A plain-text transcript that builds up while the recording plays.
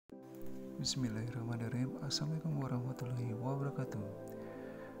Bismillahirrahmanirrahim. Assalamualaikum warahmatullahi wabarakatuh.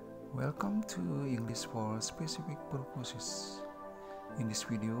 Welcome to English for Specific Purposes. In this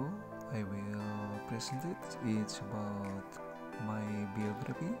video, I will present it. It's about my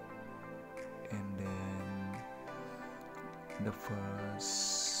biography and then the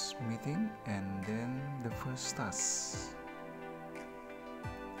first meeting and then the first task.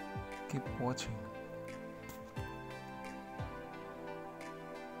 Keep watching.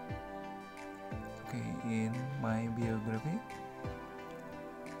 Okay, in my biography,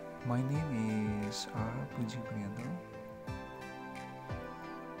 my name is R. Puji Priyanto.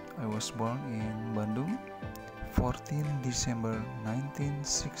 I was born in Bandung, 14 December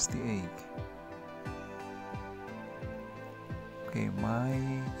 1968. Okay, my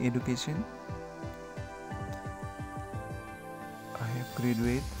education, I have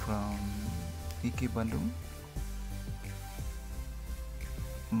graduated from IKI Bandung.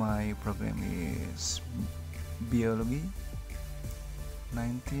 My program is Biology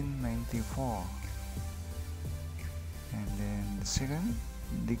 1994, and then the second,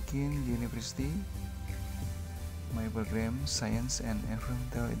 Deakin University. My program Science and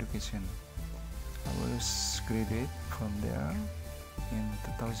Environmental Education. I was graduated from there in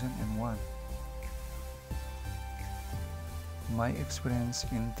 2001. My experience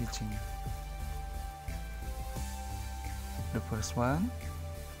in teaching. The first one,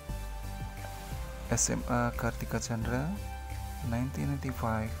 SMA Kartika Chandra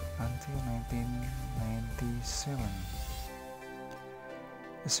 1995 until 1997.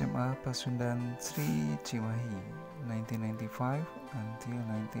 SMA Pasundan Sri Cimahi 1995 until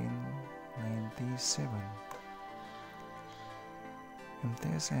 1997.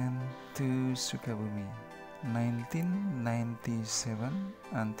 MTSN 2 Sukabumi 1997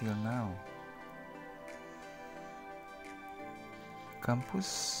 until now.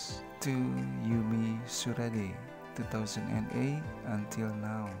 Campus to Yumi Surade 2008 until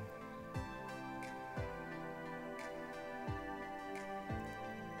now.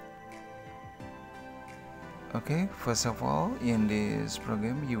 Okay, first of all, in this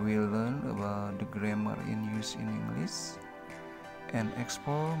program you will learn about the grammar in use in English and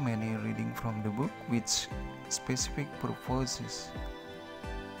explore many reading from the book with specific purposes.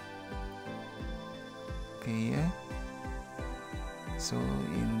 Okay, yeah. So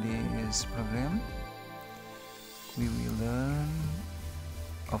in this program we will learn,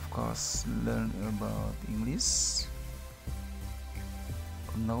 of course, learn about English,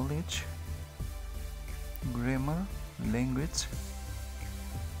 knowledge, grammar, language,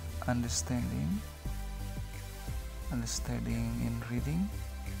 understanding in reading,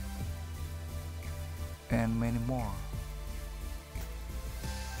 and many more.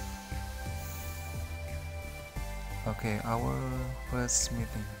 Okay, our first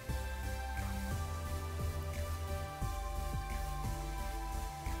meeting.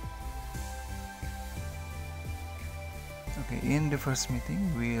 Okay, in the first meeting,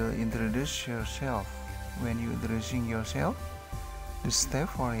 we'll introduce yourself. When you're introducing yourself, the step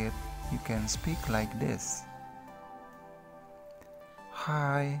for it, you can speak like this.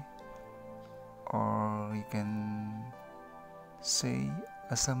 Hi, or you can say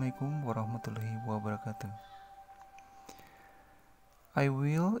Assalamualaikum warahmatullahi wabarakatuh. I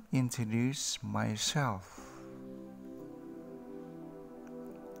will introduce myself.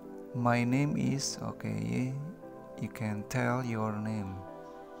 My name is, okay, you can tell your name.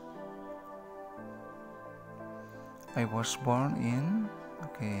 I was born in,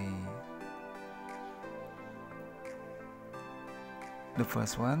 okay. The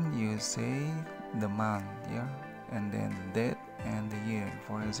first one, you say the month, yeah, and then the date and the year.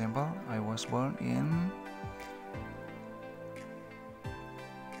 For example, I was born in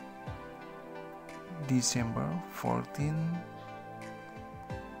December 14,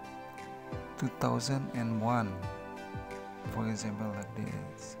 2001. For example, like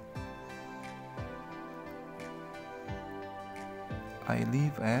this. I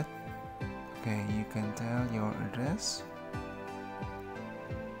live at, okay, you can tell your address.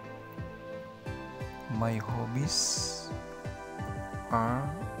 My hobbies are,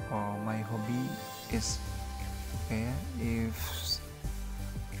 or my hobby is, okay, if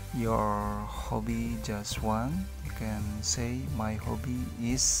your hobby just one, you can say my hobby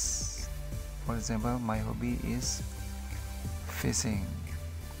is, for example, my hobby is fishing.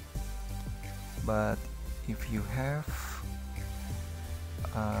 But if you have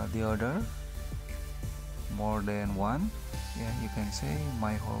the other, more than one, yeah, you can say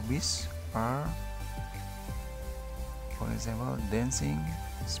my hobbies are, for example, dancing,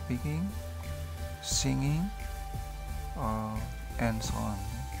 speaking, singing, and so on.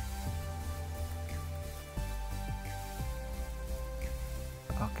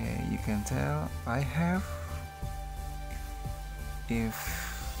 can tell I have. If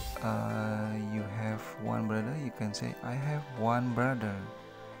you have one brother, you can say I have one brother.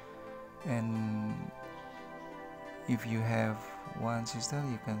 And if you have one sister,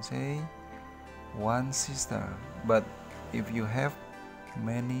 you can say one sister. But if you have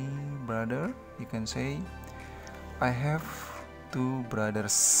many brother, you can say I have two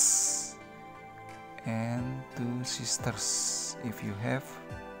brothers and two sisters. If you have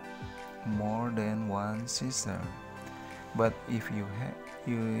more than one sister. But if you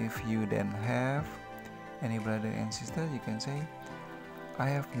then have any brother and sister, you can say I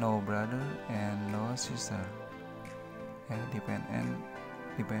have no brother and no sister. Yeah, depend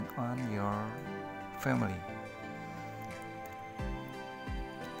on your family.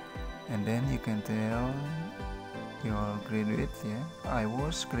 And then you can tell your graduate. Yeah, I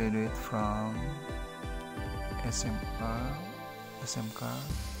was graduate from SMK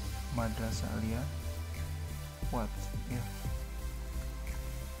Madrasah Aliyah. What? Yeah.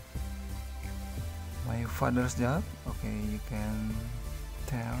 My father's job. Okay, you can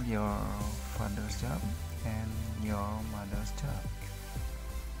tell your father's job and your mother's job.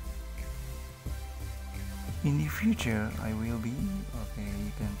 In the future, I will be. Okay,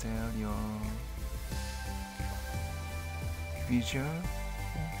 you can tell your future.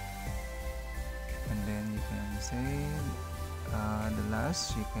 And then you can say the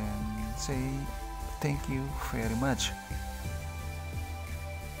last. You can say thank you very much.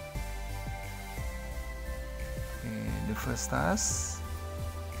 Okay, the first task.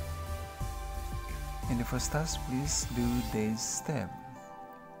 In the first task, please do this step.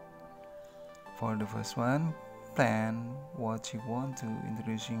 For the first one, plan what you want to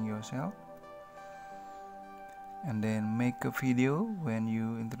introducing yourself. And then make a video when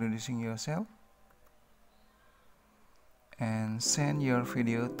you introducing yourself. And send your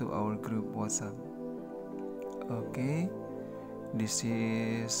video to our group WhatsApp. Okay, this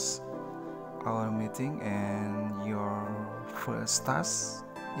is our meeting and your first task.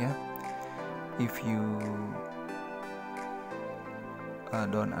 Yeah, if you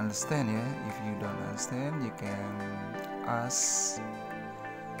don't understand, if you don't understand, you can ask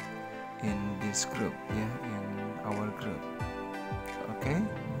in this group, in our group. Okay,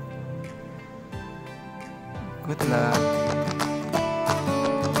 good luck.